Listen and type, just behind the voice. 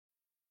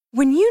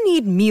When you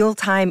need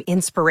mealtime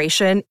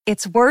inspiration,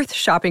 it's worth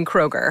shopping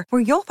Kroger,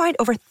 where you'll find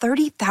over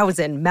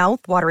 30,000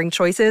 mouth-watering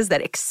choices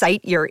that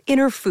excite your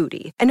inner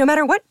foodie. And no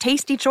matter what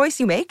tasty choice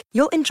you make,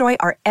 you'll enjoy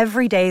our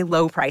everyday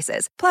low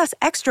prices, plus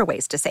extra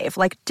ways to save,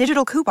 like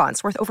digital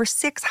coupons worth over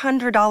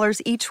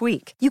 $600 each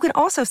week. You can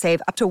also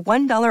save up to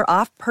 $1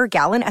 off per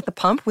gallon at the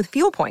pump with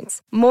fuel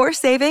points. More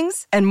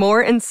savings and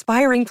more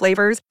inspiring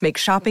flavors make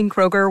shopping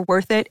Kroger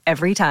worth it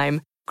every time.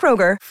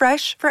 Kroger,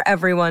 fresh for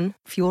everyone.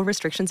 Fuel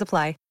restrictions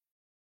apply.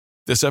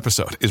 This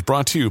episode is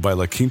brought to you by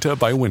La Quinta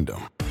by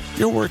Wyndham.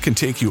 Your work can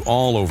take you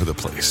all over the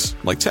place,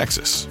 like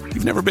Texas.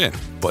 You've never been,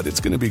 but it's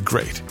going to be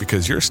great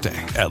because you're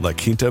staying at La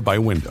Quinta by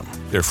Wyndham.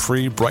 Their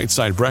free Bright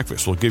Side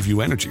breakfast will give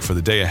you energy for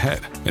the day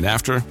ahead. And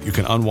after, you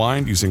can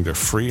unwind using their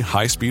free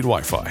high-speed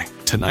Wi-Fi.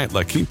 Tonight,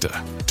 La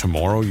Quinta.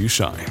 Tomorrow, you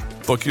shine.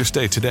 Book your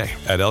stay today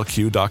at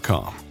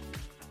lq.com. Hi,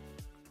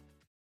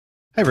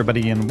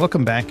 everybody, and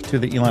welcome back to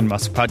the Elon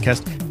Musk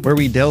podcast, where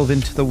we delve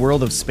into the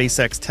world of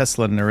SpaceX,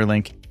 Tesla,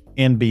 Neuralink,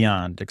 and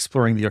beyond,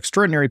 exploring the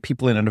extraordinary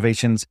people and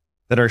innovations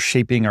that are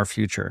shaping our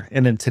future.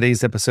 And in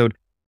today's episode,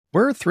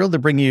 we're thrilled to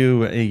bring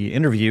you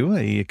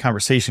a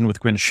conversation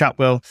with Gwynne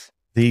Shotwell,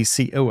 the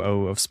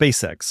COO of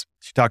SpaceX.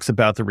 She talks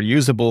about the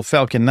reusable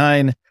Falcon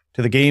 9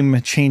 to the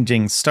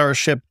game-changing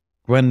Starship.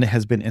 Gwynne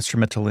has been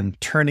instrumental in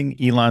turning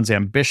Elon's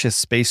ambitious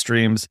space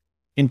dreams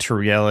into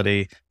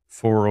reality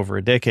for over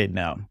a decade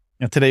now.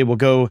 And today we'll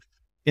go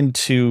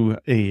into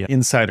an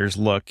insider's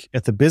look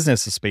at the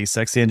business of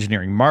SpaceX, the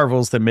engineering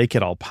marvels that make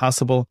it all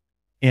possible,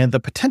 and the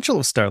potential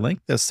of Starlink,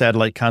 the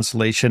satellite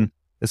constellation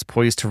is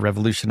poised to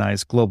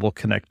revolutionize global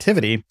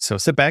connectivity. So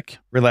sit back,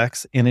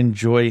 relax, and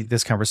enjoy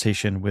this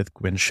conversation with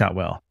Gwynne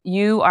Shotwell.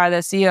 You are the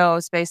CEO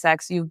of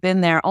SpaceX. You've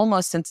been there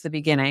almost since the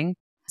beginning.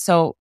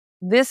 So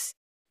this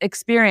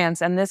experience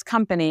and this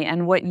company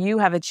and what you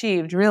have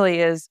achieved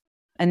really is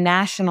a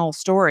national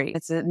story.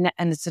 It's an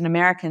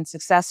American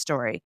success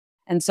story.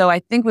 And so I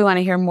think we want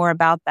to hear more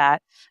about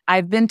that.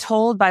 I've been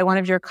told by one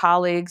of your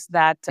colleagues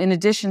that in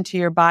addition to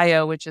your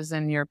bio, which is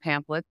in your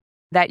pamphlet,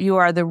 that you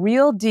are the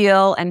real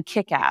deal and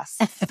kick-ass.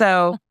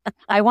 So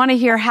I want to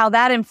hear how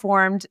that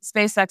informed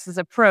SpaceX's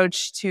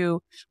approach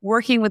to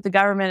working with the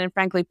government and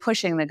frankly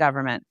pushing the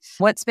government.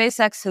 What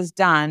SpaceX has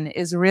done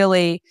is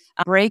really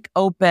break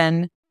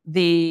open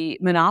the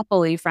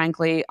monopoly,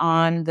 frankly,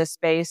 on the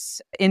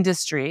space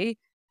industry.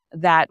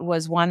 That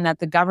was one that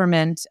the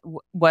government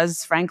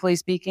was, frankly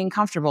speaking,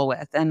 comfortable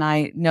with. And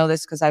I know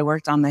this because I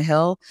worked on the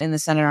Hill in the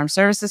Senate Armed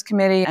Services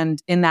Committee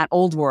and in that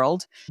old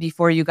world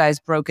before you guys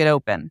broke it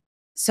open.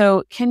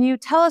 So can you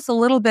tell us a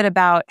little bit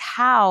about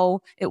how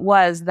it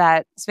was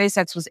that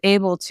SpaceX was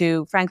able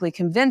to, frankly,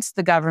 convince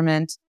the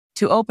government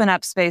to open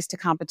up space to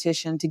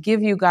competition, to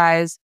give you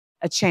guys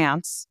a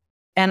chance?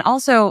 And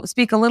also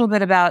speak a little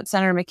bit about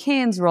Senator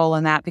McCain's role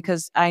in that,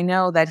 because I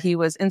know that he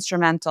was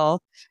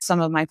instrumental,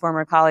 some of my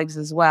former colleagues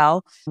as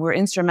well, were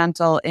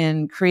instrumental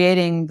in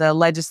creating the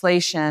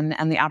legislation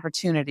and the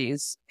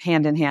opportunities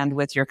hand in hand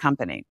with your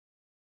company.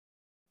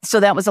 So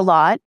that was a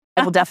lot.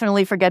 I will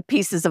definitely forget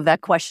pieces of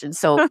that question.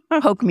 So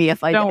poke me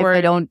if I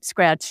don't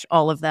scratch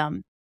all of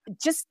them.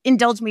 Just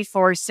indulge me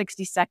for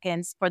 60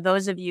 seconds. For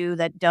those of you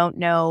that don't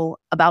know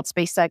about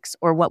SpaceX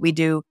or what we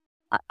do,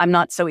 I'm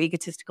not so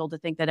egotistical to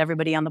think that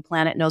everybody on the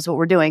planet knows what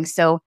we're doing.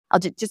 So I'll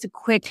just a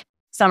quick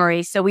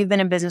summary. So we've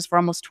been in business for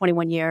almost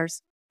 21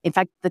 years. In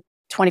fact, the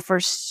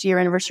 21st year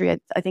anniversary,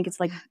 I think it's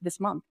like this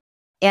month.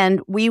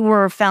 And we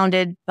were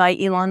founded by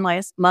Elon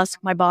Musk,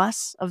 my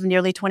boss of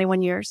nearly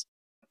 21 years,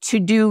 to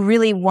do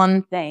really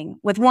one thing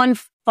with one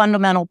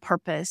fundamental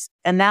purpose.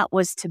 And that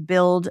was to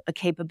build a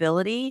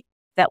capability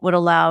that would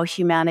allow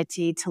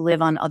humanity to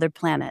live on other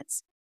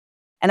planets.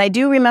 And I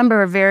do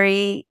remember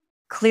very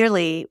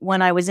clearly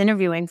when I was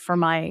interviewing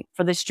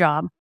for this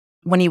job,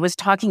 when he was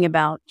talking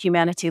about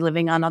humanity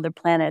living on other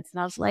planets.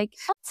 And I was like,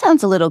 that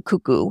sounds a little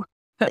cuckoo.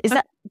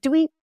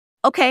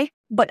 Okay.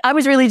 But I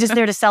was really just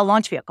there to sell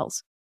launch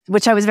vehicles,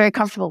 which I was very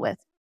comfortable with.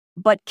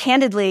 But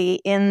candidly,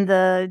 in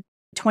the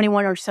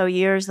 21 or so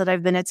years that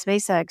I've been at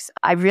SpaceX,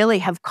 I really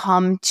have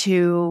come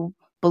to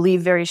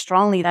believe very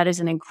strongly that is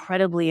an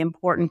incredibly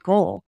important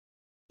goal,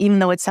 even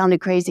though it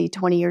sounded crazy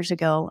 20 years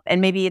ago. And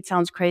maybe it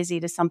sounds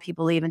crazy to some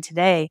people even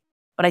today.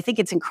 But I think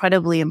it's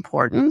incredibly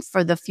important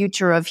for the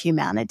future of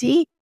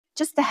humanity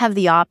just to have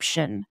the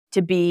option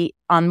to be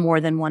on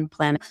more than one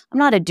planet. I'm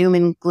not a doom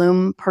and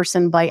gloom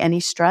person by any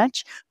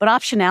stretch, but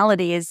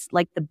optionality is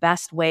like the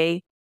best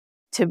way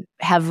to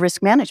have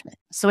risk management.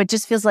 So it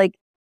just feels like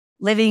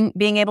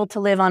being able to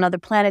live on other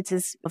planets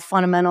is a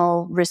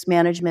fundamental risk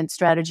management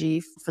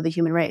strategy for the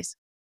human race.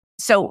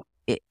 So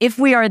if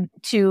we are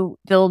to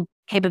build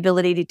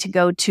capability to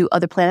go to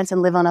other planets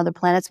and live on other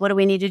planets, what do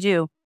we need to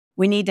do?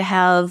 We need to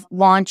have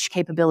launch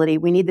capability.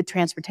 We need the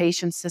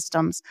transportation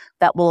systems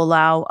that will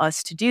allow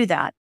us to do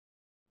that.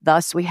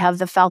 Thus, we have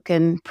the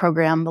Falcon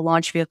program, the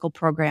launch vehicle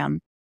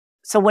program.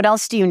 So what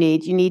else do you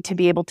need? You need to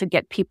be able to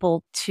get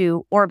people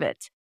to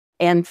orbit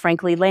and,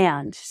 frankly,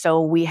 land.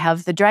 So we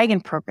have the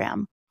Dragon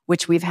program,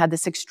 which we've had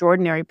this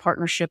extraordinary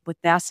partnership with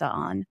NASA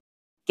on,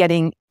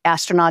 getting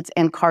astronauts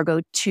and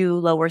cargo to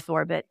low Earth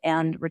orbit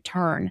and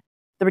return.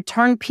 The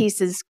return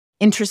piece is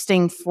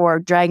interesting for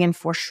Dragon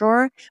for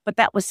sure, but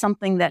that was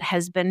something that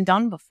has been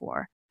done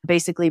before,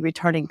 basically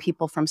returning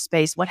people from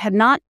space. What had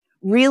not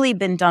really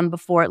been done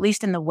before, at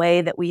least in the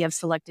way that we have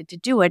selected to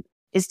do it,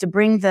 is to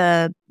bring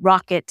the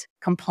rocket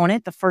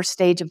component, the first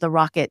stage of the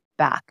rocket,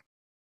 back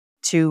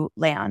to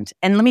land.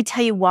 And let me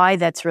tell you why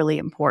that's really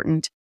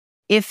important.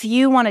 If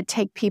you want to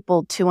take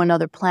people to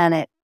another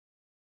planet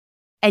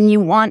and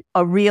you want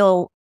a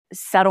real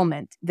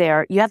settlement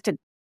there, you have to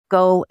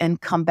go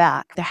and come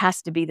back. There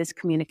has to be this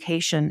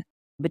communication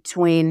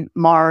between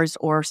Mars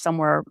or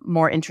somewhere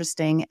more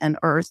interesting and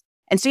Earth.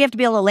 And so you have to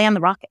be able to land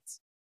the rockets.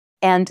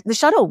 And the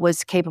shuttle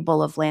was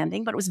capable of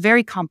landing, but it was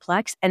very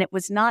complex, and it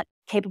was not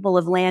capable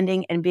of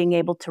landing and being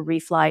able to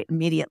refly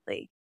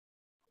immediately.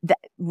 The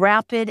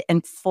rapid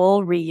and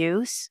full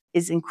reuse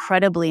is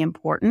incredibly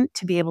important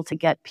to be able to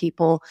get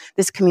people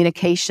this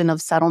communication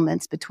of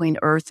settlements between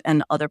Earth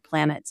and other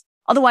planets.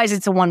 Otherwise,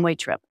 it's a one-way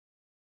trip.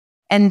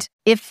 And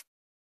if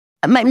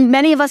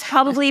many of us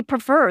probably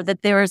prefer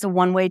that there is a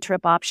one-way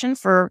trip option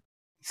for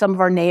some of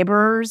our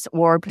neighbors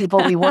or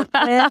people we work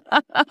with.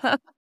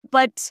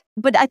 But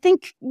I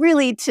think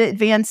really to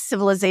advance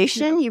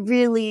civilization, you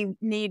really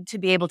need to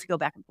be able to go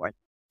back and forth.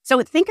 So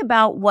think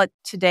about what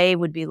today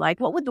would be like.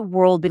 What would the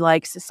world be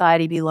like?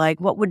 Society be like?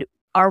 What would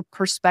our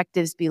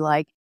perspectives be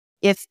like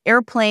if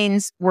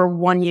airplanes were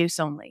one use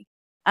only?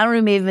 I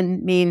don't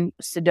even mean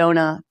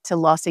Sedona to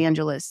Los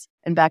Angeles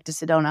and back to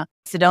Sedona,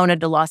 Sedona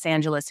to Los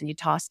Angeles, and you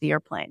toss the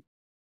airplane.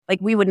 Like,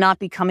 we would not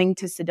be coming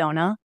to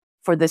Sedona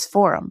for this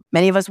forum.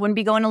 Many of us wouldn't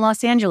be going to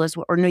Los Angeles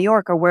or New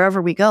York or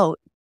wherever we go.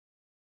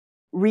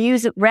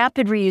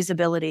 Rapid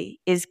reusability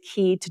is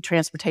key to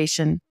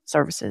transportation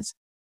services,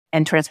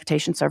 and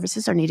transportation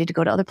services are needed to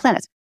go to other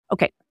planets.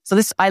 Okay, so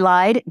I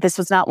lied. This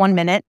was not 1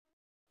 minute.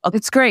 Okay.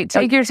 It's great.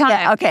 Take your time.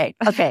 Yeah,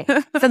 okay.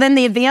 So then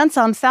the advance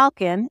on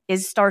Falcon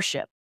is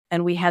Starship.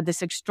 And we had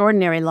this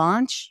extraordinary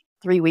launch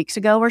 3 weeks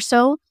ago or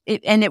so.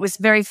 And it was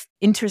very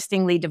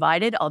interestingly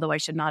divided, although I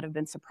should not have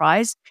been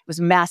surprised. It was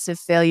massive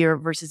failure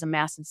versus a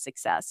massive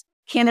success.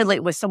 Candidly,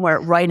 it was somewhere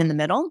right in the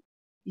middle.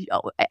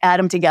 Add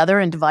them together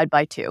and divide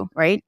by 2,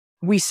 right?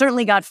 We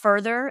certainly got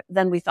further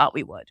than we thought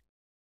we would,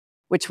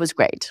 which was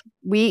great.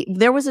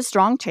 There was a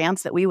strong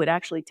chance that we would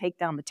actually take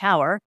down the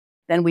tower.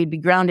 Then we'd be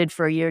grounded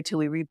for a year till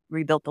we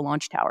rebuilt the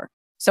launch tower.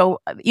 So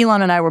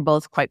Elon and I were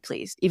both quite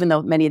pleased, even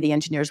though many of the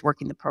engineers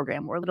working the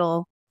program were a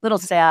little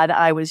sad.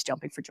 I was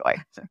jumping for joy.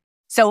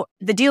 So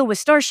the deal with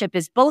Starship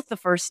is both the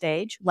first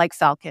stage, like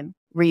Falcon,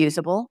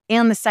 reusable,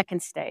 and the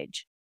second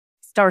stage,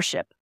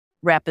 Starship,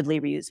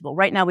 rapidly reusable.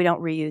 Right now, we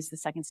don't reuse the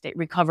second stage,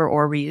 recover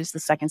or reuse the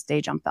second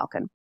stage on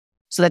Falcon.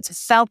 So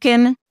that's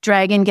Falcon,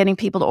 Dragon, getting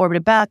people to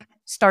orbit back,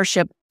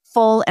 Starship,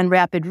 full and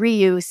rapid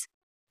reuse.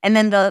 And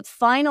then the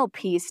final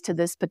piece to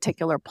this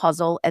particular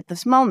puzzle at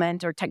this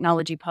moment, or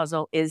technology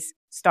puzzle, is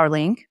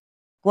Starlink,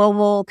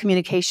 global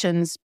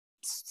communications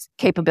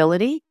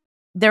capability.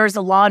 There's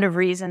a lot of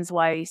reasons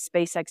why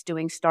SpaceX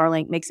doing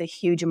Starlink makes a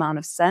huge amount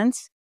of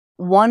sense.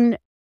 One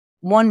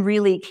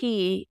really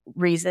key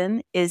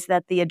reason is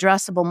that the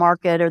addressable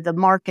market, or the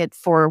market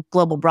for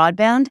global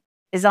broadband,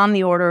 is on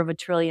the order of $1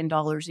 trillion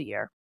a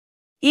year.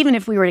 Even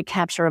if we were to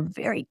capture a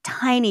very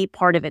tiny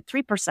part of it,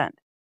 3%,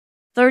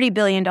 $30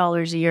 billion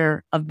a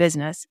year of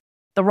business.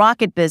 The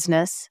rocket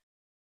business,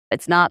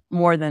 it's not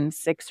more than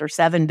 $6 or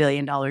 $7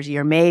 billion a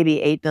year, maybe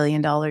 $8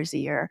 billion a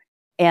year.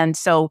 And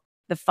so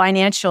the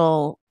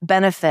financial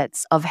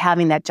benefits of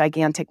having that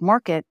gigantic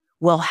market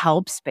will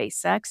help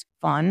SpaceX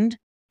fund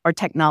our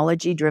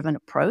technology-driven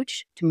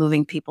approach to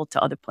moving people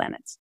to other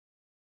planets.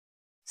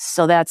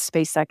 So that's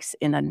SpaceX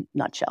in a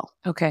nutshell.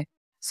 Okay.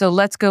 So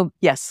let's go.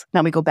 Yes.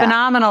 Now we go back.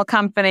 Phenomenal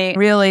company,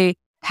 really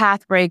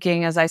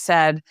path-breaking. As I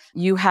said,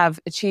 you have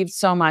achieved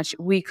so much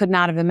we could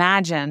not have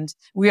imagined.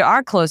 We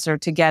are closer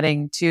to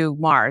getting to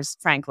Mars,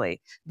 frankly,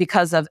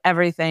 because of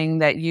everything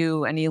that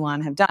you and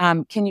Elon have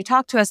done. Can you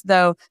talk to us,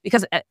 though,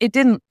 because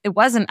it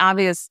wasn't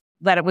obvious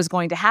that it was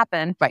going to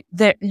happen. Right.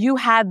 That you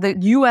had the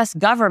U.S.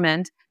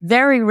 government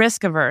very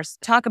risk averse.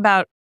 Talk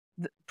about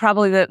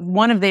probably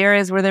one of the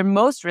areas where they're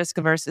most risk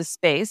averse is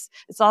space.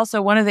 It's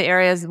also one of the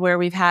areas where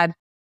we've had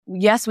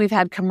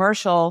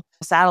commercial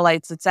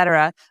satellites, et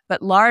cetera,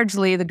 but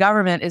largely the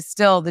government is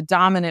still the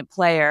dominant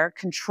player,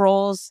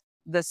 controls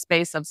the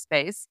space of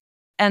space.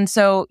 And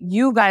so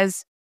you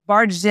guys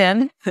barged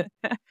in,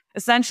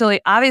 essentially,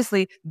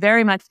 obviously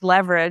very much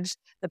leveraged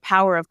the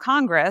power of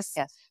Congress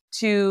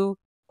to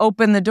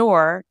open the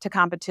door to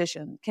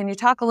competition. Can you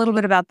talk a little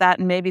bit about that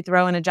and maybe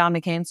throw in a John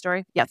McCain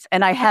story? Yes.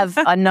 And I have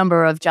a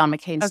number of John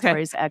McCain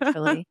stories,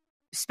 actually.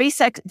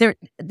 SpaceX,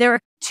 there are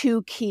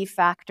 2 key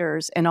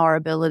factors in our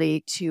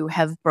ability to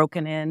have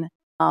broken in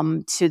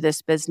to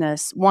this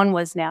business. One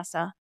was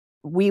NASA.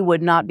 We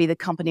would not be the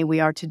company we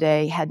are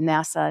today had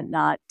NASA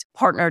not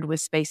partnered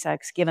with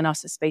SpaceX, given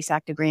us a Space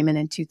Act agreement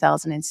in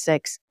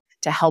 2006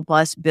 to help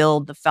us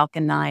build the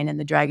Falcon 9 and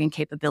the Dragon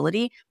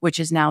capability,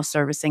 which is now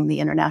servicing the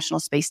International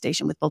Space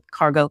Station with both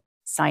cargo,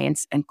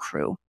 science, and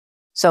crew.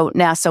 So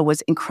NASA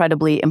was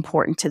incredibly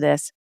important to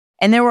this.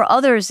 And there were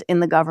others in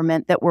the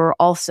government that were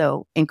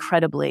also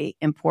incredibly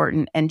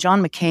important. And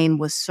John McCain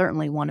was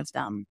certainly one of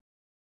them.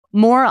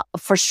 More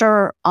for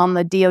sure on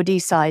the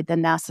DoD side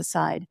than NASA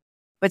side.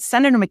 But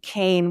Senator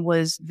McCain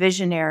was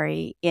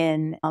visionary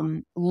in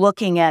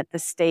looking at the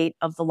state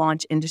of the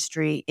launch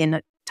industry in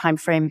a time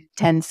frame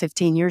 10,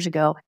 15 years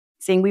ago,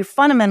 saying we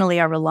fundamentally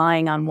are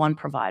relying on one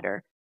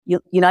provider,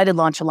 United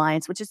Launch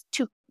Alliance, which is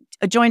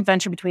a joint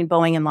venture between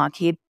Boeing and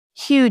Lockheed.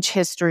 Huge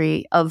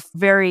history of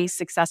very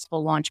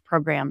successful launch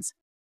programs.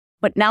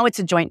 But now it's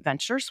a joint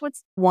venture, so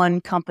it's one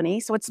company.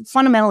 So it's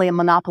fundamentally a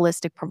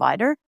monopolistic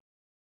provider.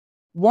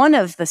 One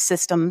of the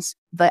systems,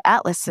 the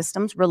Atlas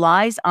systems,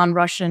 relies on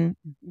Russian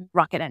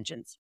rocket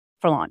engines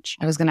for launch.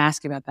 I was going to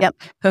ask you about that.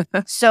 Yep.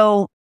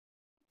 So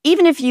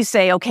even if you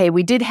say, okay,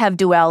 we did have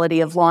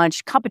duality of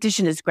launch,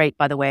 competition is great,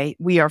 by the way.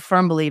 We are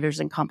firm believers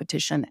in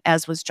competition,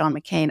 as was John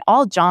McCain.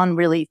 All John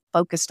really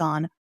focused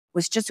on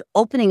was just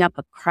opening up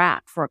a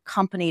crack for a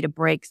company to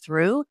break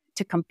through,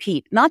 to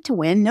compete, not to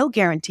win, no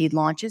guaranteed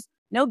launches,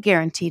 no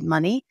guaranteed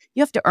money.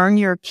 You have to earn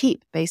your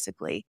keep,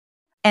 basically.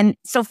 And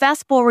so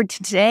fast forward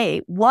to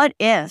today, what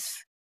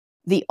if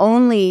the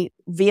only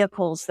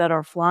vehicles that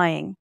are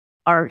flying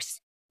are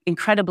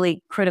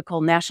incredibly critical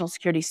national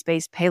security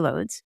space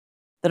payloads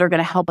that are going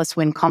to help us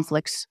win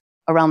conflicts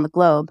around the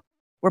globe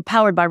were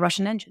powered by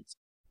Russian engines?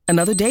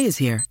 Another day is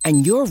here,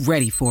 and you're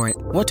ready for it.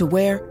 What to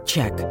wear?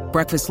 Check.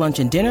 Breakfast, lunch,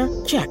 and dinner?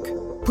 Check.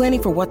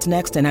 Planning for what's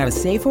next and how to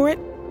save for it?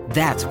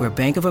 That's where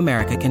Bank of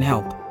America can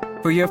help.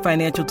 For your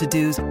financial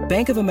to-dos,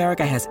 Bank of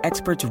America has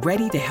experts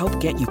ready to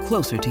help get you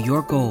closer to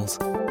your goals.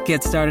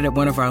 Get started at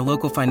one of our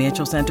local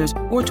financial centers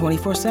or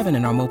 24/7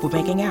 in our mobile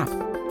banking app.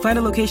 Find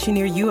a location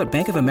near you at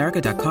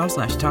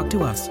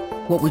bankofamerica.com/talktous.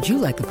 What would you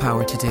like the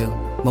power to do?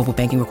 Mobile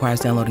banking requires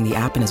downloading the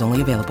app and is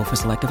only available for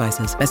select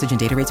devices. Message and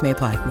data rates may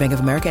apply. Bank of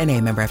America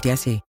N.A., member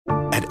FDIC.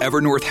 At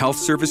Evernorth Health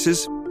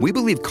Services, we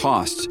believe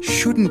costs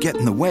shouldn't get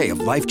in the way of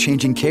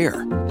life-changing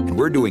care, and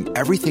we're doing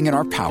everything in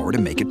our power to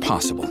make it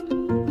possible.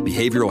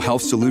 Behavioral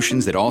health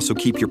solutions that also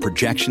keep your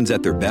projections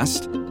at their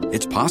best?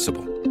 It's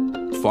possible.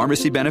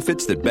 Pharmacy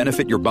benefits that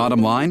benefit your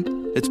bottom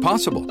line? It's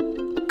possible.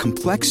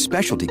 Complex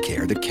specialty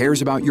care that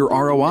cares about your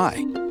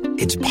ROI?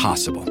 It's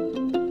possible.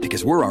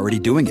 Because we're already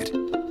doing it.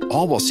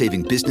 All while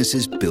saving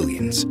businesses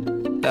billions.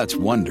 That's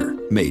Wonder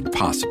made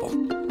possible.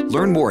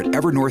 Learn more at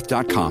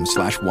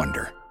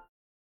evernorth.com/wonder.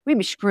 We'd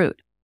be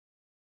screwed.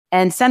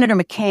 And Senator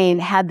McCain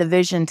had the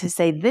vision to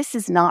say, this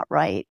is not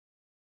right.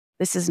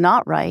 This is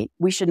not right.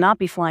 We should not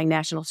be flying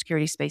national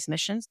security space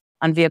missions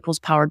on vehicles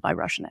powered by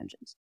Russian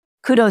engines.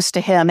 Kudos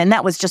to him. And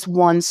that was just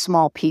one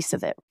small piece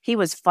of it. He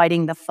was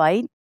fighting the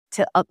fight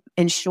to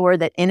ensure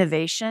that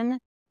innovation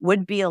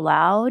would be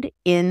allowed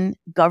in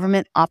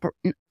government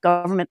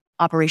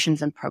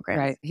operations and programs.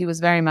 Right. He was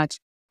very much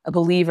a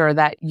believer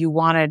that you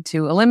wanted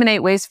to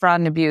eliminate waste,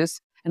 fraud, and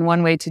abuse. And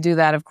one way to do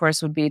that, of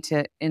course, would be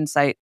to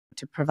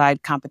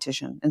provide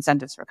competition,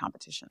 incentives for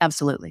competition.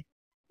 Absolutely.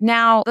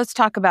 Now, let's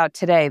talk about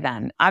today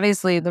then.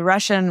 Obviously, the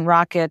Russian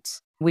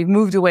rocket, we've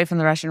moved away from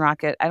the Russian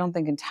rocket. I don't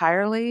think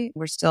entirely.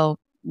 We're still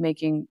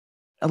making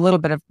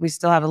we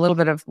still have a little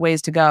bit of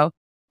ways to go.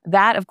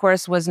 That, of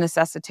course, was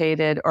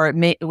necessitated, or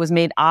it was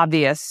made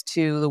obvious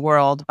to the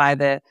world by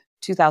the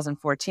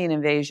 2014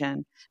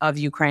 invasion of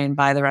Ukraine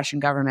by the Russian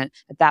government.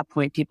 At that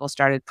point, people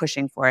started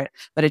pushing for it,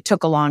 but it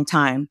took a long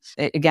time.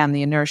 Again,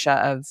 the inertia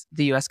of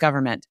the U.S.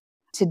 government.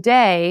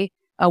 Today,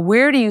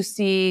 where do you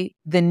see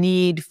the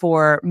need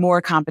for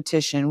more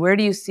competition? Where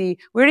do you see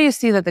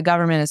that the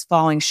government is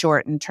falling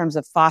short in terms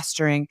of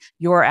fostering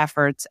your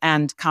efforts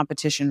and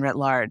competition writ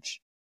large?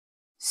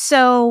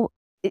 So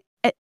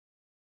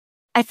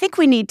I think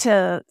we need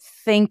to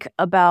think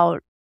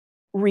about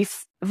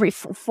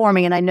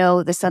reforming, and I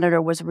know the senator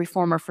was a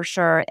reformer for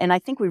sure, and I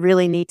think we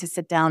really need to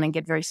sit down and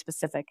get very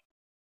specific.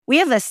 We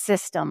have a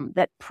system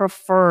that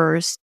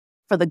prefers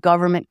for the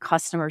government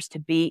customers to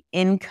be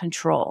in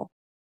control,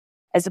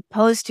 as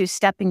opposed to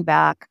stepping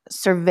back,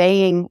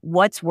 surveying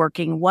what's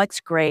working,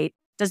 what's great.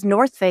 Does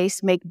North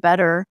Face make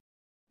better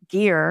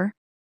gear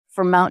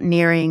for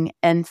mountaineering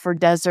and for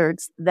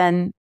deserts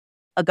than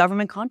a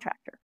government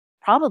contractor?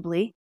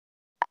 Probably.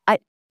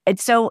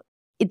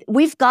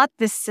 We've got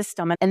this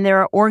system, and there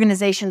are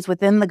organizations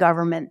within the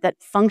government that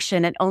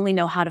function and only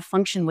know how to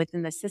function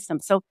within the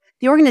system. So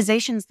the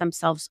organizations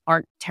themselves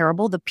aren't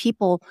terrible. The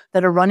people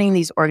that are running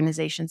these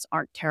organizations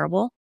aren't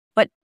terrible.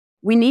 But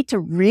we need to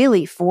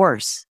really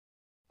force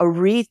a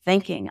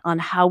rethinking on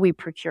how we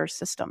procure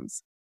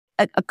systems.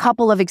 A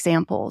couple of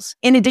examples.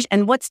 In addition,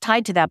 and what's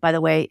tied to that, by the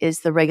way,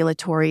 is the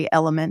regulatory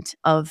element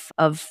of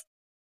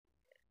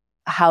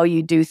how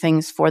you do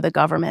things for the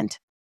government.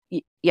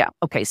 Yeah.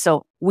 Okay.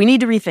 So we need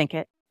to rethink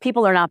it.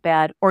 People are not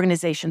bad.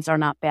 Organizations are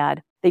not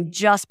bad. They've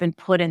just been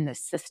put in this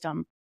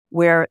system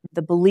where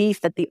the belief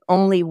that the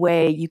only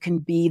way you can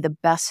be the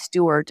best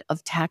steward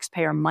of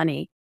taxpayer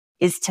money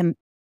is to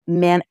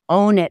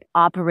own it,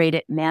 operate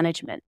it,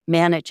 manage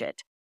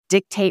it,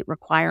 dictate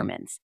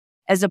requirements,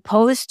 as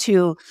opposed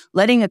to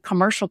letting a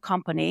commercial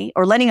company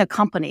or letting a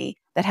company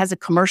that has a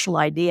commercial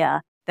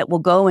idea that will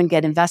go and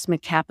get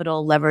investment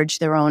capital, leverage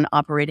their own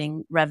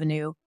operating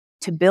revenue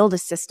to build a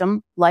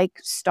system like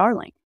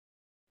Starlink.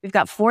 We've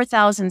got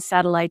 4,000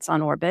 satellites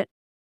on orbit.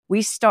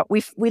 We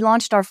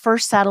launched our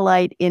first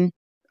satellite in,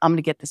 I'm going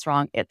to get this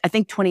wrong, I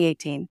think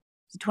 2018.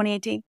 Is it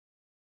 2018?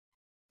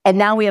 And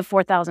now we have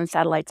 4,000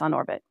 satellites on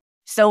orbit.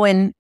 So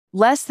in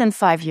less than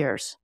 5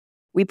 years,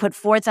 we put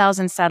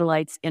 4,000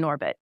 satellites in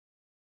orbit.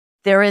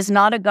 There is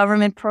not a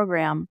government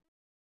program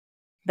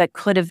that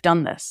could have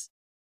done this.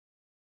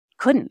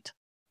 Couldn't.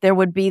 There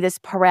would be this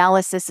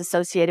paralysis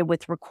associated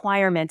with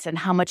requirements and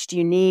how much do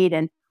you need,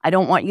 and I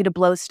don't want you to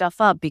blow stuff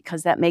up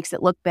because that makes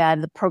it look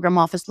bad. The program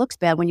office looks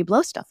bad when you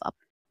blow stuff up,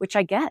 which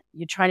I get.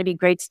 You're trying to be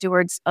great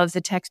stewards of the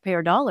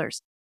taxpayer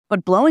dollars.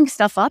 But blowing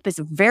stuff up is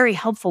a very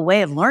helpful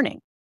way of learning.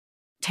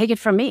 Take it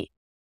from me.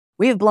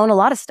 We have blown a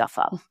lot of stuff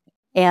up.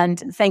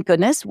 And thank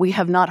goodness we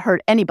have not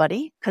hurt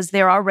anybody because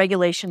there are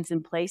regulations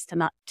in place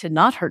to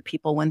not hurt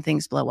people when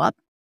things blow up.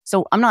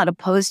 So I'm not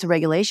opposed to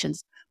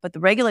regulations, but the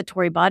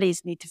regulatory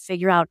bodies need to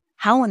figure out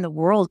how in the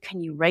world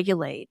can you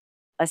regulate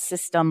a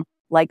system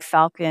like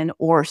Falcon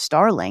or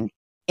Starlink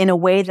in a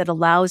way that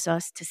allows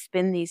us to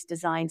spin these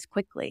designs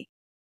quickly.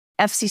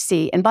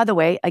 FCC, and by the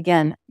way,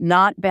 again,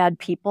 not bad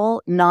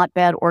people, not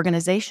bad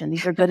organization.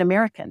 These are good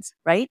Americans,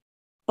 right?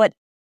 But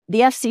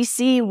the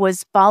FCC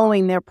was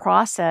following their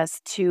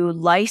process to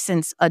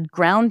license a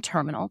ground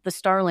terminal, the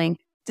Starlink.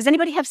 Does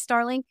anybody have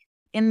Starlink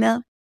in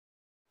the?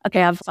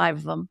 Okay, I have 5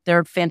 of them.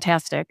 They're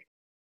fantastic.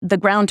 The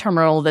ground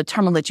terminal, the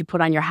terminal that you put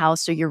on your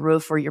house or your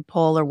roof or your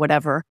pole or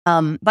whatever.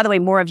 By the way,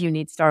 more of you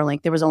need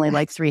Starlink. There was only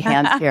like 3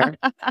 hands here.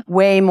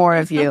 Way more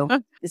of you.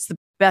 It's the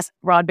best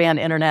broadband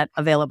internet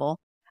available.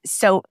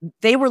 So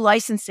they were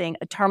licensing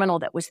a terminal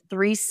that was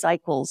 3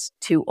 cycles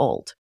too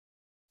old.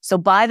 So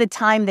by the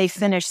time they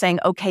finished saying,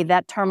 okay,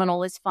 that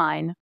terminal is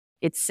fine,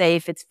 it's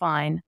safe, it's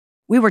fine,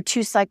 we were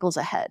 2 cycles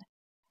ahead.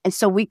 And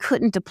so we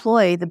couldn't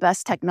deploy the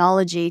best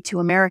technology to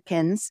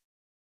Americans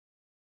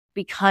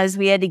because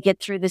we had to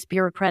get through this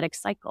bureaucratic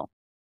cycle.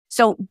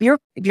 So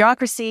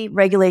bureaucracy,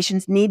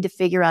 regulations need to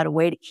figure out a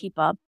way to keep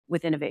up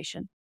with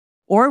innovation,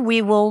 or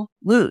we will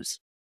lose.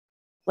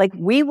 Like,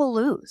 we will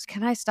lose.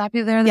 Can I stop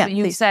you there? Yeah,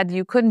 you please. said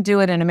you couldn't do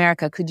it in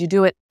America. Could you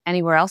do it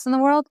anywhere else in the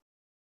world?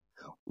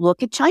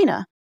 Look at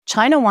China.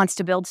 China wants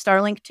to build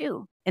Starlink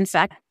too. In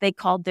fact, they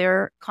called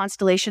their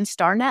constellation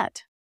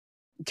StarNet.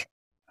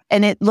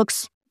 And it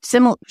looks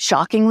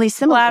shockingly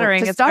similar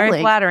Flattering. to It's Starlink.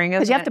 very flattering,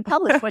 Because isn't you have to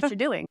publish what you're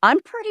doing. I'm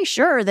pretty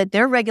sure that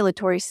their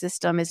regulatory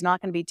system is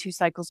not going to be 2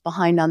 cycles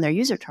behind on their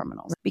user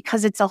terminals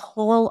because it's a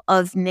whole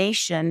of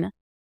nation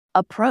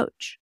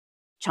approach.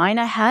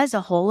 China has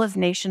a whole of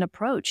nation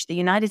approach. The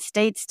United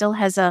States still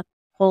has a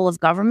whole of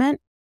government,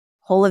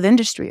 whole of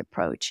industry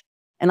approach.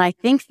 And I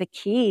think the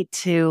key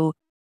to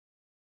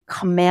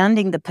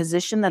commanding the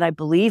position that I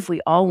believe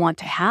we all want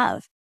to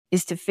have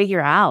is to figure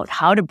out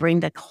how to bring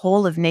the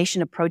whole of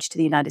nation approach to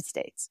the United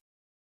States.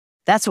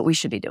 That's what we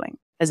should be doing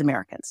as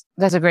Americans.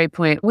 That's a great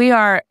point. We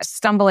are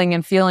stumbling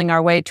and feeling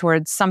our way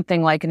towards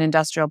something like an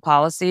industrial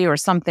policy or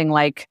something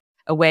like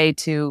a way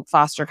to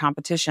foster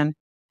competition.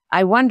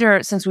 I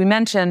wonder, since we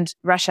mentioned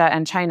Russia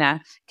and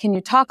China, can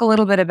you talk a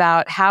little bit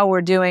about how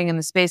we're doing in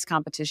the space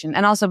competition?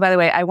 And also, by the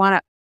way, I want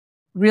to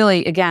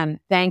really, again,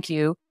 thank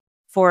you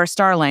for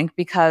Starlink,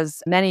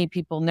 because many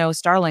people know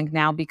Starlink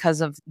now because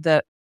of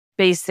the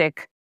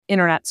basic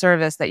internet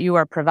service that you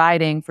are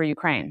providing for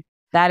Ukraine.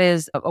 That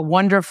is a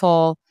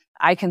wonderful,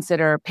 I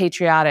consider,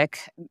 patriotic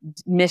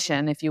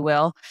mission, if you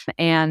will.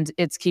 And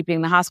it's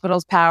keeping the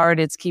hospitals powered.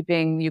 It's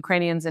keeping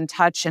Ukrainians in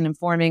touch and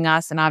informing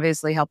us, and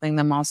obviously helping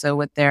them also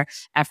with their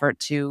effort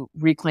to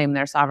reclaim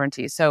their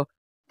sovereignty. So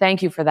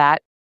thank you for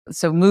that.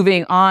 So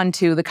moving on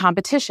to the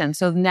competition.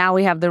 So now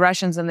we have the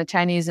Russians and the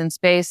Chinese in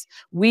space.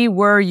 We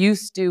were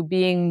used to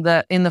being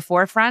in the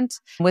forefront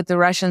with the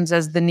Russians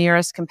as the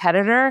nearest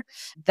competitor.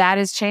 That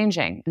is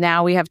changing.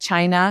 Now we have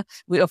China.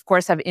 We, of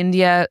course, have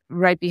India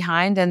right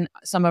behind, and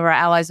some of our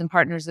allies and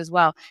partners as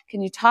well.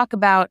 Can you talk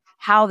about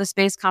how the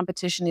space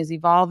competition is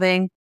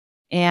evolving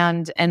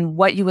and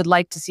what you would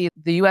like to see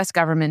the U.S.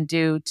 government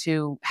do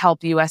to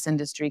help U.S.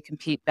 industry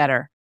compete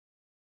better?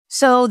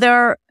 So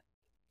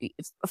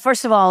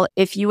first of all,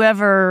 if you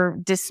ever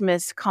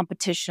dismiss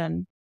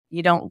competition,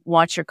 you don't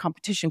watch your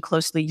competition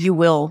closely, you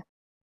will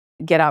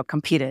get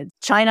out-competed.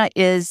 China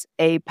is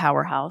a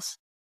powerhouse.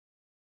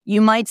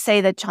 You might say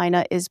that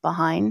China is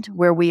behind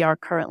where we are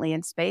currently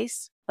in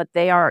space, but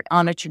they are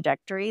on a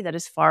trajectory that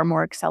is far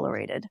more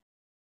accelerated,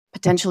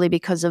 potentially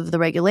because of the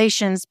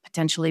regulations,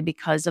 potentially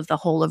because of the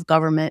whole of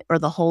government or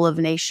the whole of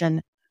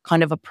nation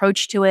kind of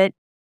approach to it.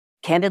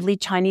 Candidly,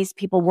 Chinese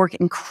people work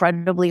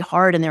incredibly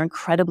hard and they're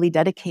incredibly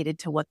dedicated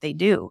to what they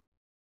do.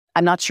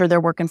 I'm not sure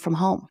they're working from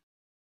home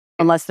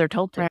unless they're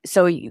told to.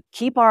 So you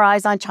keep our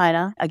eyes on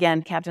China.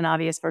 Again, Captain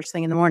Obvious, first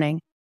thing in the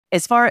morning.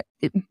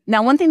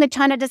 Now, one thing that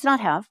China does not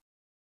have,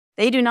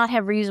 they do not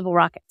have reusable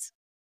rockets.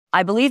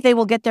 I believe they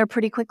will get there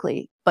pretty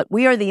quickly, but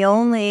we are the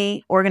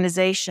only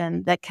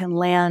organization that can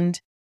land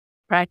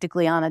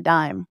practically on a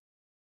dime.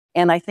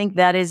 And I think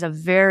that is a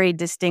very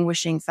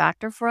distinguishing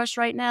factor for us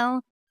right now.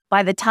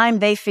 By the time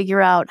they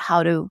figure out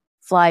how to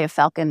fly a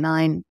Falcon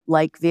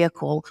 9-like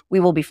vehicle, we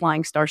will be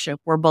flying Starship,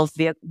 where both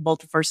the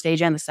first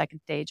stage and the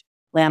second stage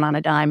land on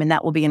a dime. And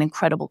that will be an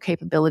incredible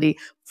capability,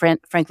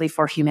 frankly,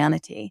 for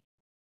humanity.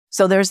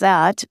 So there's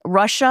that.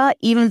 Russia,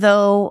 even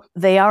though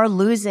they are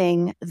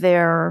losing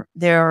their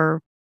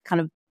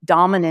kind of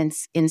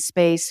dominance in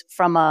space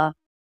from a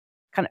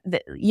kind of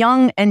the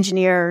young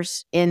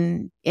engineers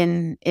in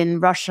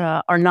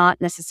Russia are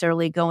not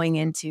necessarily going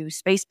into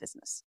space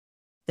business.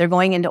 They're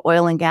going into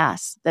oil and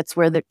gas. That's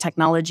where the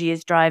technology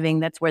is driving.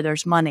 That's where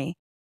there's money.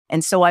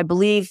 And so I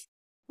believe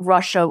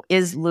Russia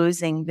is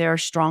losing their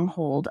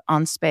stronghold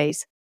on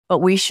space, but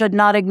we should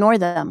not ignore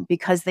them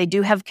because they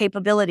do have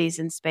capabilities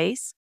in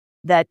space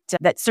that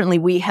certainly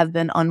we have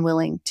been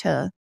unwilling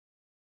to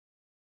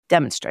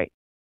demonstrate.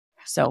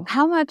 So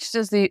how much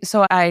does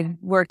so I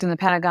worked in the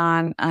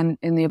Pentagon and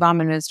in the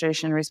Obama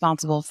administration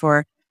responsible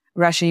for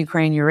Russia,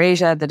 Ukraine,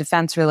 Eurasia, the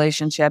defense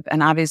relationship.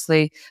 And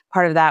obviously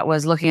part of that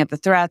was looking at the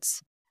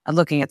threats,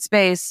 looking at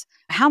space.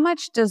 How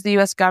much does the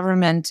U.S.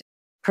 government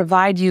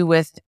provide you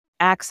with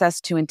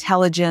access to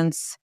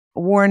intelligence,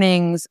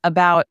 warnings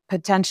about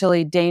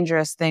potentially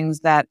dangerous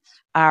things that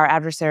our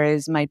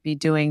adversaries might be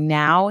doing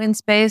now in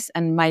space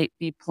and might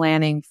be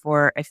planning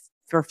for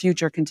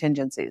future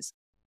contingencies?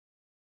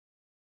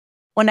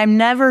 When I'm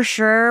never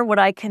sure what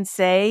I can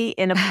say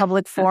in a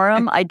public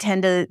forum, I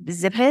tend to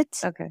zip it.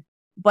 Okay.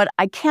 But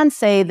I can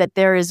say that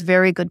there is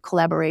very good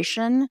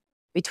collaboration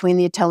between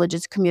the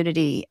intelligence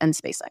community and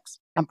SpaceX.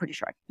 I'm pretty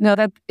sure. No,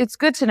 it's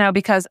good to know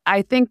because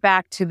I think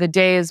back to the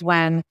days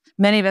when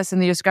many of us in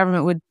the U.S.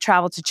 government would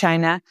travel to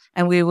China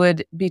and we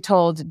would be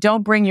told,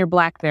 don't bring your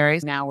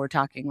BlackBerries. Now we're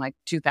talking like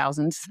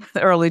 2000s,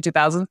 the early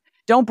 2000s.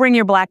 Don't bring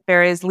your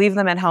BlackBerries, leave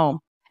them at home.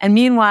 And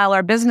meanwhile,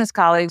 our business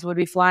colleagues would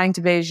be flying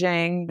to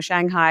Beijing,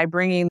 Shanghai,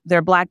 bringing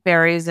their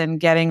BlackBerries and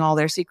getting all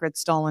their secrets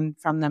stolen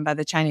from them by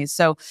the Chinese.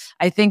 So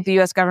I think the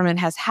U.S. government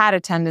has had a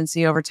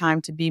tendency over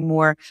time to be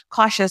more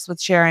cautious with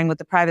sharing with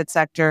the private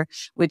sector,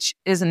 which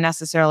isn't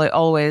necessarily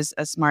always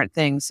a smart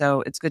thing.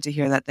 So it's good to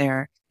hear that they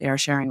are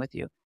sharing with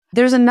you.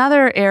 There's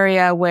another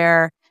area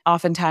where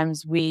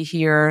oftentimes we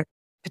hear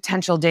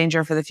potential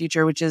danger for the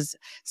future, which is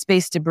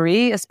space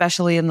debris,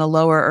 especially in the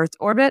lower Earth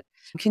orbit.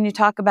 Can you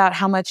talk about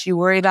how much you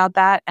worry about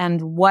that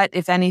and what,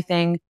 if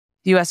anything,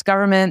 the U.S.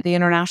 government, the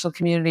international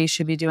community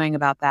should be doing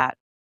about that?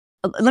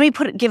 Let me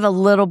give a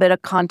little bit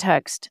of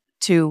context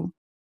to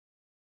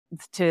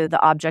the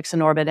objects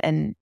in orbit.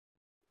 And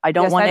I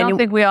don't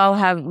think we're all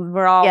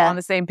on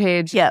the same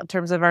page in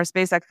terms of our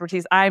space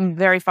expertise. I'm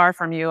very far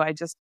from you.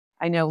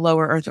 I know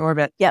lower Earth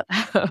orbit. Yep.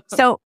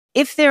 So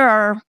if there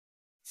are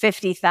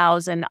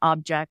 50,000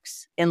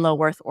 objects in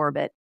low Earth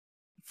orbit,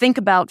 think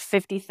about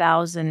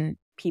 50,000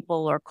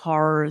 people or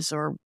cars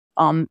or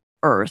on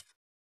Earth.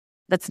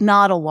 That's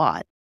not a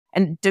lot.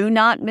 And do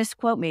not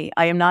misquote me.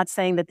 I am not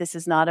saying that this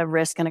is not a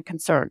risk and a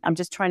concern. I'm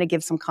just trying to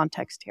give some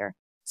context here.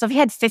 So if you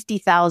had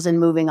 50,000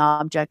 moving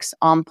objects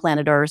on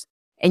planet Earth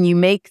and you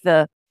make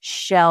the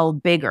shell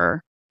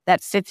bigger,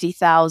 that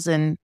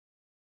 50,000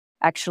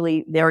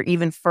 actually, they're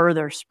even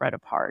further spread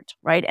apart,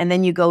 right? And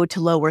then you go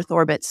to low Earth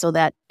orbit, so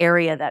that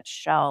area, that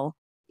shell,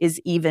 is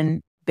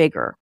even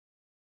bigger.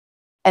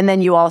 And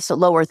then you also,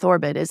 low Earth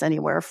orbit is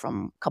anywhere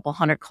from a couple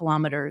hundred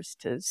kilometers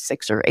to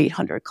 600 or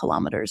 800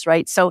 kilometers,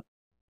 right? So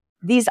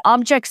these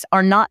objects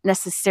are not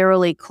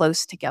necessarily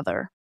close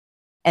together.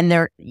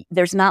 And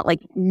there's not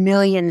like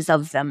millions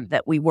of them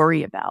that we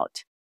worry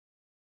about.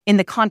 In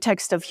the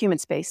context of human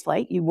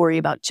spaceflight, you worry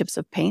about chips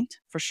of paint,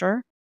 for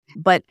sure.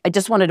 But I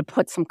just wanted to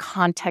put some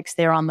context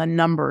there on the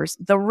numbers.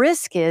 The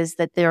risk is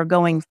that they're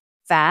going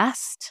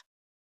fast,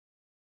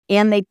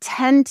 and they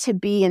tend to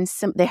be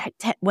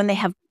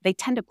they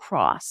tend to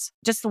cross.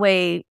 Just the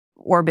way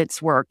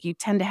orbits work, you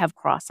tend to have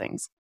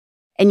crossings.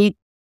 And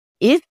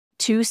if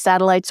two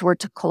satellites were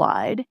to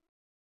collide,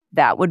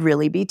 that would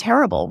really be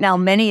terrible. Now,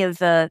 many of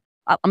the,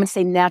 I'm going to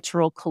say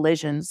natural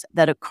collisions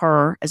that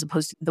occur, as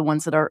opposed to the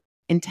ones that are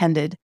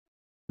intended,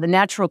 the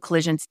natural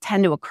collisions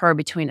tend to occur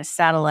between a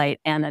satellite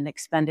and an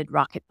expended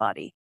rocket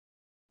body.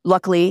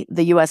 Luckily,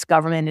 the U.S.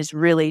 government is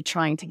really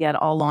trying to get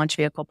all launch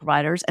vehicle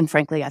providers, and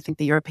frankly, I think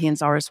the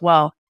Europeans are as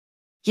well,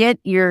 get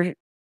your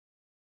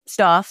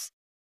stuff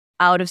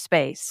out of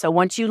space. So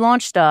once you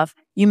launch stuff,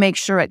 you make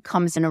sure it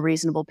comes in a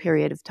reasonable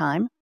period of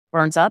time,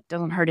 burns up,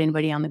 doesn't hurt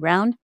anybody on the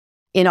ground.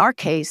 In our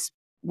case,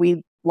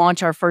 we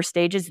launch our first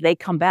stages, they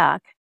come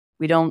back.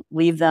 We don't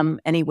leave them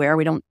anywhere.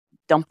 We don't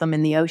dump them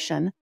in the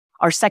ocean.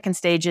 Our second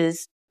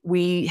stages,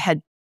 we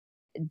had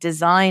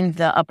designed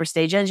the upper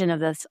stage engine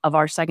of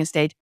our second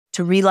stage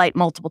to relight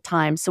multiple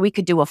times. So we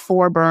could do a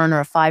 4-burn or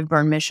a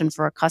 5-burn mission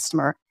for a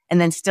customer and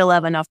then still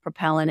have enough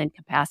propellant and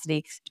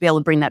capacity to be able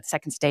to bring that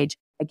second stage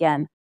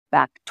again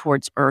back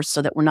towards Earth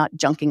so that we're not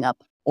junking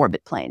up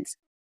orbit planes.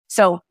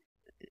 So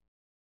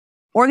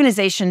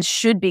organizations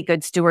should be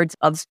good stewards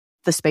of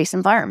the space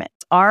environment.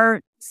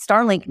 Our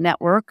Starlink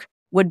network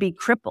would be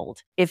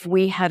crippled if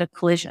we had a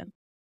collision.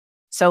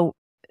 So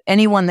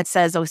anyone that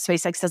says, oh,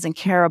 SpaceX doesn't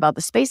care about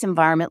the space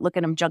environment, look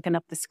at them junking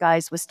up the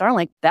skies with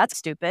Starlink, that's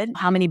stupid.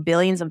 How many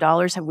billions of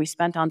dollars have we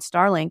spent on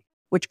Starlink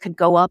which could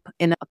go up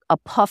in a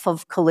puff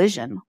of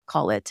collision,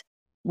 call it.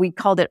 We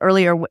called it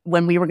earlier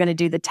when we were going to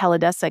do the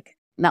teledesic,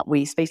 not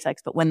we, SpaceX,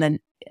 but when the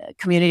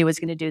community was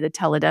going to do the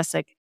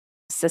teledesic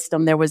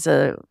system, there was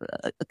a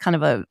kind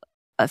of a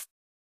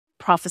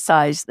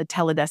prophesized the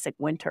teledesic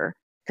winter,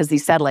 because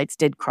these satellites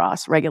did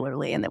cross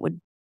regularly and it would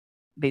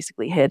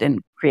basically hit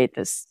and create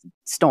this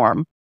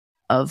storm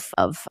of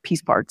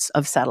piece parts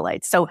of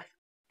satellites. So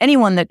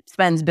anyone that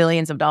spends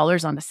billions of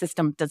dollars on a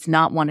system does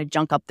not want to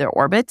junk up their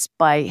orbits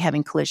by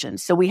having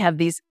collisions. So we have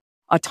these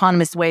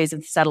autonomous ways of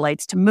the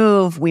satellites to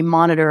move. We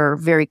monitor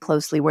very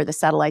closely where the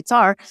satellites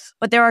are,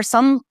 but there are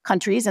some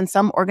countries and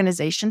some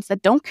organizations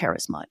that don't care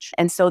as much.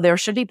 And so there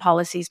should be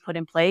policies put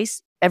in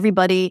place.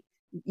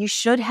 You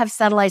should have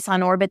satellites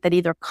on orbit that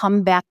either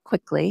come back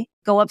quickly,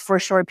 go up for a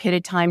short period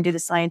of time, do the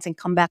science and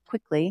come back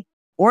quickly,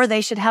 or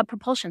they should have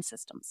propulsion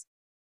systems.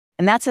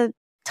 And that's a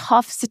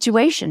tough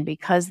situation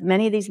because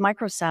many of these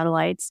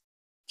microsatellites,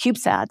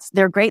 CubeSats,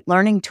 they're great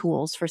learning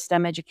tools for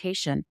STEM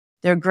education.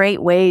 They're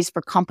great ways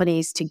for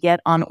companies to get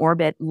on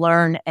orbit,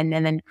 learn, and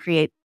then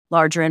create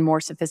larger and more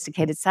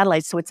sophisticated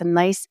satellites. So it's a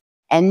nice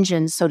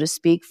engine, so to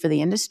speak, for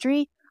the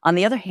industry. On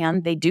the other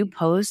hand, they do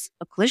pose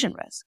a collision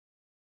risk.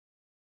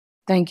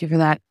 Thank you for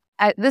that.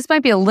 This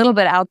might be a little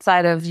bit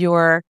outside of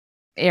your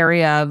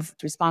area of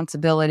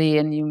responsibility,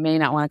 and you may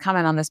not want to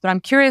comment on this, but I'm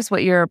curious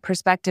what your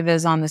perspective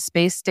is on the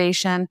space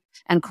station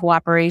and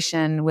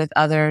cooperation with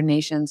other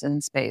nations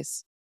in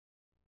space.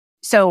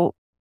 So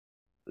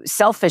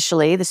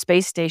selfishly, the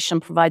space station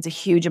provides a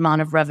huge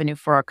amount of revenue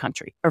for our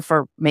country, or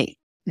for me,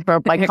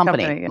 for my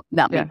company.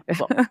 Not me.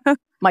 Well,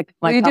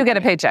 my you do get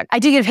a paycheck. I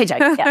do get a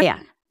paycheck. Yeah.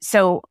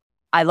 So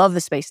I love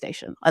the space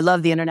station. I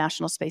love the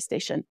International Space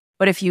Station.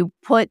 But if you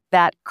put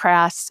that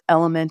crass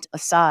element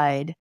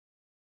aside,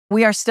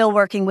 we are still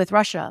working with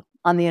Russia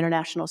on the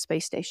International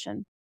Space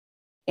Station.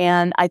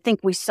 And I think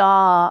we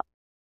saw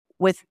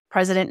with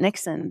President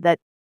Nixon that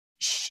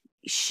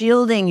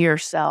shielding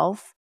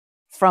yourself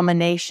from a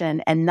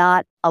nation and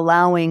not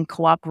allowing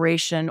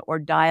cooperation or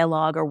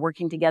dialogue or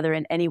working together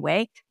in any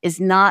way is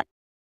not,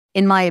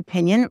 in my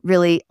opinion,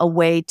 really a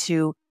way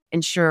to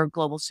ensure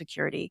global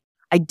security.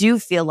 I do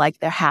feel like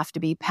there have to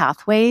be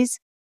pathways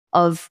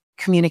of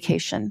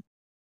communication.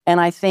 And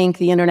I think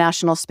the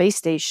International Space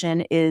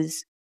Station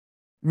is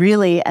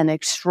really an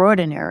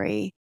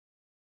extraordinary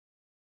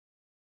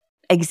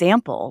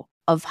example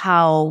of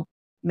how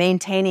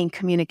maintaining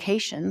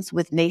communications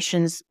with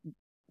nations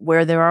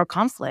where there are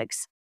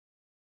conflicts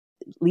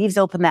leaves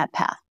open that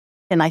path.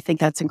 And I think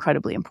that's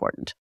incredibly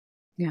important.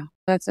 Yeah,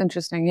 that's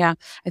interesting. Yeah,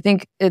 I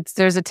think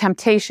there's a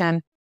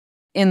temptation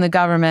in the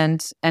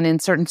government and in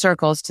certain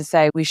circles to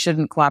say we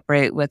shouldn't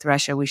cooperate with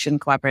Russia, we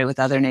shouldn't cooperate with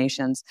other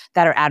nations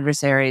that are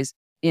adversaries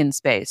in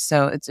space.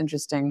 So it's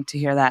interesting to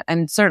hear that.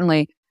 And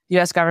certainly the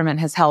U.S. government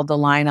has held the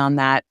line on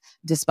that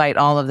despite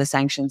all of the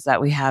sanctions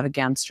that we have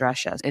against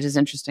Russia. It is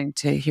interesting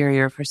to hear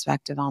your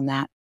perspective on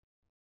that.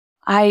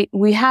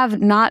 We have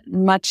not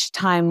much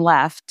time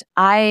left.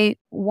 I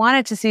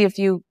wanted to see if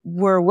you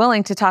were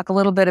willing to talk a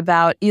little bit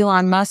about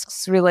Elon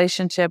Musk's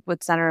relationship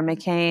with Senator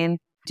McCain.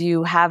 Do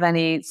you have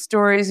any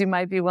stories you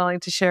might be willing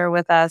to share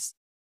with us?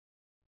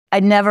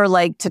 I'd never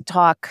like to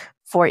talk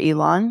for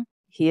Elon.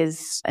 He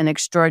is an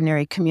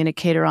extraordinary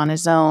communicator on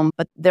his own,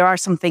 but there are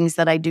some things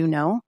that I do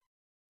know.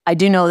 I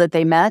do know that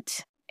they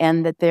met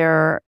and that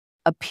there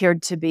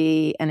appeared to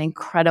be an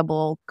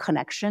incredible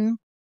connection,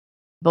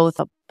 both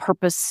a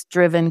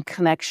purpose-driven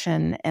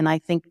connection, and I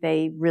think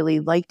they really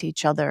liked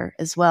each other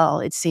as well,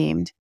 it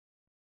seemed.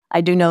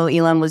 I do know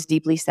Elon was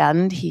deeply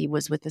saddened. He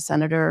was with the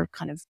senator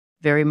kind of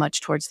very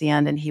much towards the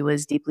end, and he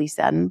was deeply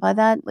saddened by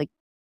that. Like,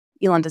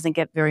 Elon doesn't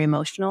get very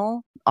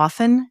emotional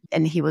often,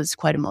 and he was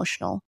quite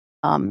emotional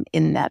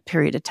in that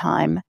period of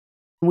time.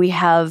 We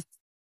have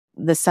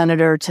the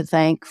senator to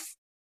thank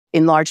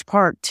in large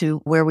part to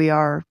where we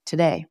are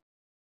today.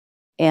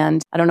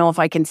 And I don't know if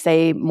I can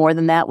say more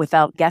than that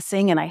without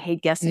guessing, and I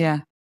hate guessing. Yeah.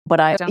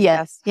 But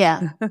guess.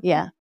 Yeah.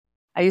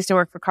 I used to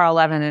work for Carl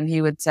Levin, and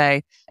he would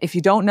say, if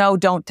you don't know,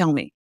 don't tell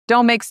me.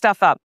 Don't make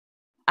stuff up.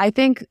 I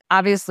think,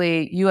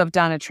 obviously, you have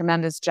done a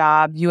tremendous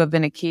job. You have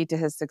been a key to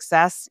his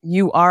success.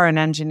 You are an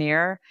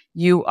engineer.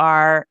 You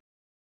are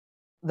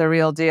the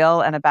real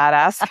deal and a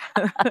badass.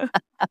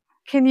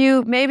 Can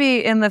you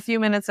maybe, in the few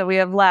minutes that we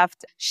have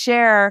left,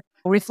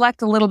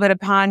 reflect a little bit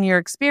upon your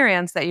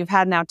experience that you've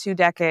had now 2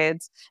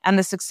 decades and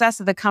the success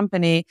of the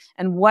company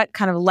and what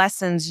kind of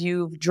lessons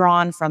you've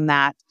drawn from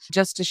that,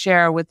 just to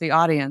share with the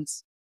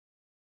audience?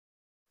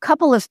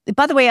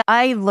 By the way,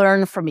 I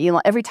learn from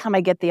Elon. Every time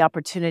I get the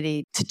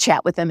opportunity to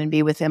chat with him and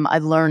be with him, I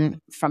learn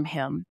from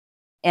him.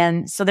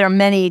 And so there are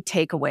many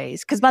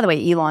takeaways. Because, by the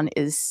way, Elon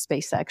is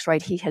SpaceX,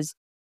 right? He has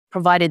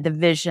provided the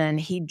vision.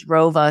 He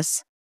drove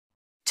us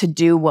to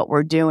do what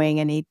we're doing,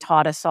 and he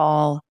taught us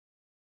all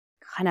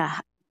kind of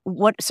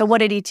what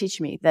did he teach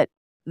me? That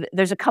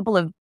there's a couple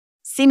of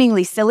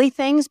seemingly silly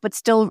things, but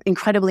still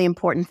incredibly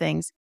important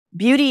things.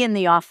 Beauty in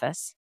the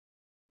office,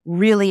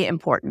 really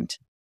important.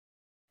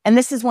 And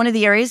this is one of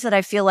the areas that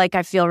I feel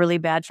really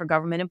bad for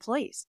government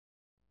employees.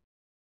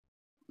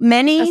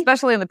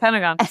 especially in the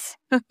Pentagon.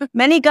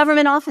 Many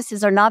government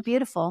offices are not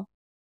beautiful.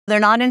 They're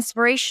not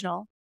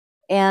inspirational.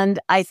 And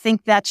I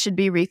think that should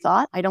be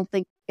rethought. I don't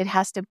think it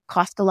has to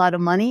cost a lot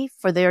of money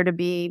for there to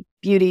be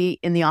beauty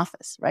in the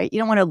office, right? You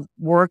don't want to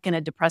work in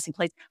a depressing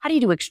place. How do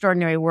you do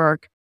extraordinary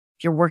work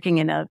if you're working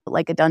in a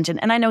dungeon?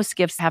 And I know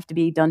skiffs have to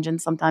be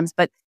dungeons sometimes,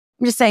 but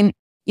I'm just saying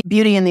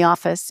beauty in the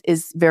office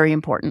is very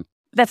important.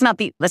 That's not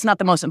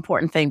the most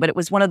important thing, but it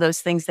was one of those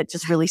things that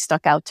just really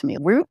stuck out to me.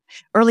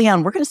 Early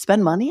on, we're going to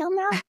spend money on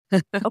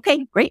that?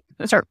 Okay, great.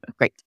 Sure,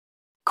 great.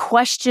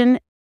 Question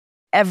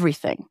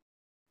everything.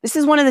 This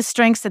is one of the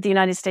strengths that the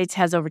United States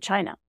has over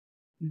China.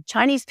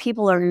 Chinese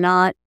people are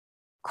not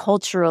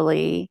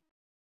culturally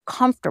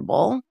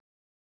comfortable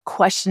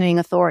questioning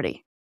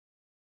authority.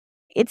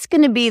 It's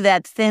going to be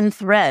that thin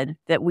thread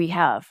that we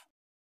have,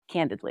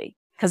 candidly,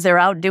 because they're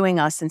outdoing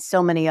us in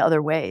so many other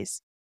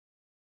ways.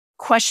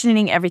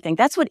 Questioning everything.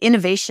 That's what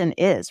innovation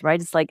is, right?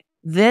 It's like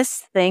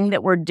this thing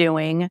that we're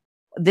doing,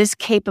 this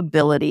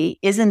capability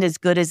isn't as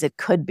good as it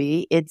could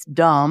be. It's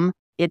dumb.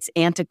 It's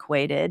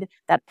antiquated.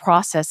 That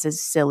process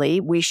is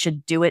silly. We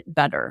should do it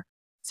better.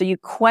 So you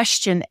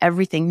question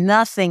everything.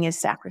 Nothing is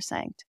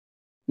sacrosanct.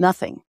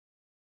 Nothing.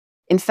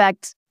 In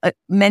fact,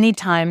 many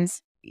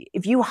times,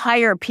 if you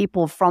hire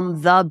people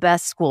from the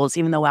best schools,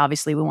 even though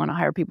obviously we want to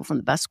hire people from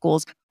the best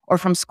schools, or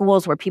from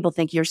schools where people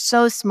think you're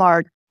so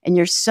smart and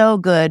you're so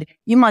good,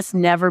 you must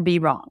never be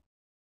wrong,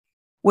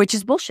 which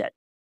is bullshit,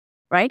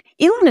 right?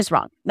 Elon is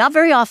wrong. Not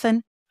very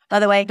often, by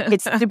the way.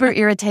 It's super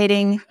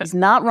irritating. He's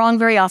not wrong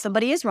very often,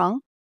 but he is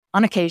wrong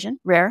on occasion,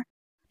 rare.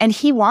 And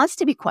he wants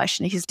to be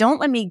questioned. He says, don't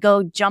let me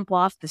go jump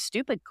off the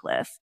stupid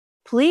cliff.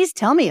 Please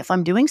tell me if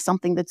I'm doing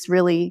something that's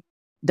really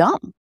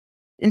dumb.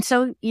 And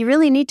so you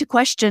really need to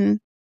question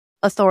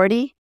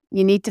authority.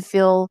 You need to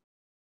feel,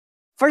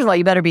 first of all,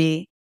 you better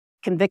be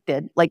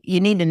convicted. Like you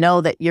need to know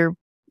that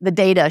the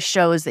data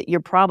shows that you're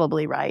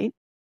probably right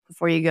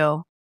before you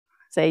go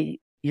say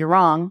you're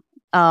wrong.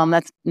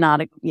 That's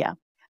not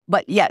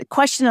But yeah,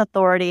 question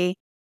authority.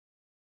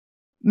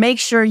 Make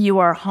sure you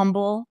are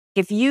humble.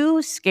 If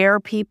you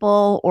scare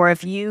people or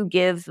if you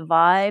give the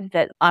vibe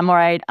that I'm all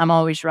right, I'm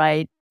always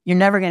right, you're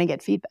never going to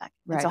get feedback.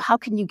 Right. And so how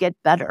can you get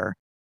better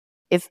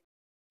if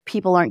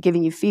people aren't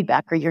giving you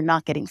feedback or you're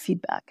not getting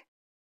feedback?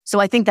 So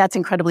I think that's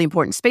incredibly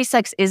important.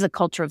 SpaceX is a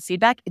culture of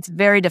feedback. It's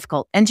very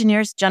difficult.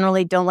 Engineers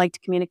generally don't like to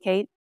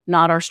communicate,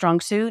 not our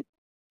strong suit.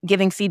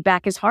 Giving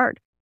feedback is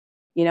hard,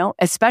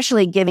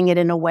 especially giving it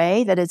in a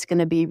way that it's going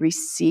to be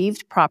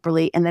received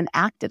properly and then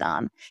acted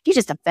on. If you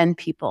just offend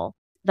people,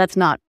 that's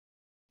not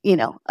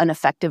an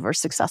effective or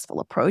successful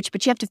approach,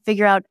 but you have to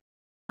figure out,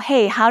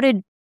 hey, how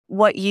did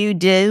what you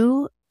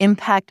do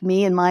impact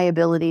me and my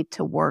ability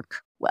to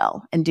work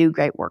well and do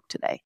great work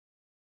today?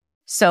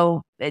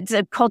 So it's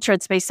a culture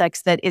at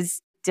SpaceX that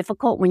is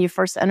difficult when you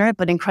first enter it,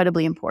 but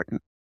incredibly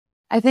important.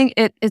 I think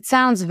it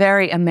sounds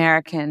very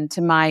American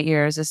to my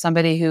ears as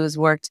somebody who's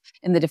worked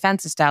in the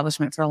defense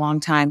establishment for a long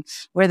time,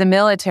 where the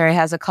military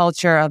has a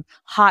culture of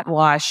hot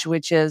wash,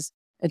 which is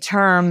a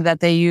term that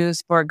they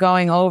use for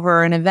going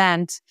over an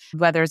event,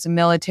 whether it's a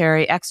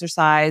military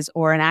exercise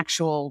or an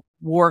actual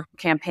war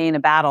campaign, a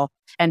battle,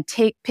 and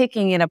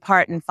picking it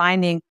apart and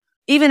finding,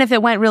 even if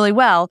it went really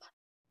well,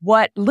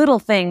 what little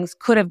things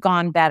could have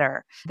gone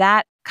better.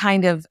 That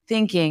kind of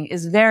thinking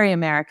is very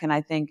American, I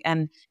think,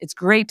 and it's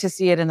great to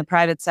see it in the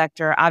private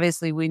sector.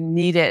 Obviously, we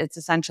need it. It's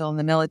essential in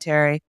the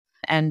military,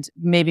 and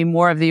maybe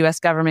more of the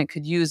U.S. government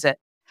could use it.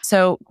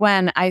 So,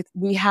 Gwen,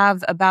 we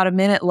have about a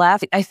minute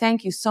left. I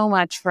thank you so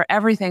much for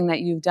everything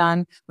that you've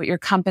done, what your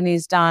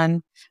company's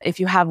done. If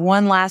you have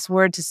one last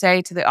word to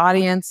say to the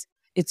audience,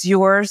 it's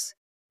yours.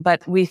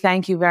 But we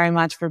thank you very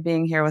much for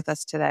being here with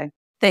us today.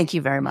 Thank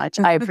you very much.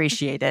 I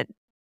appreciate it.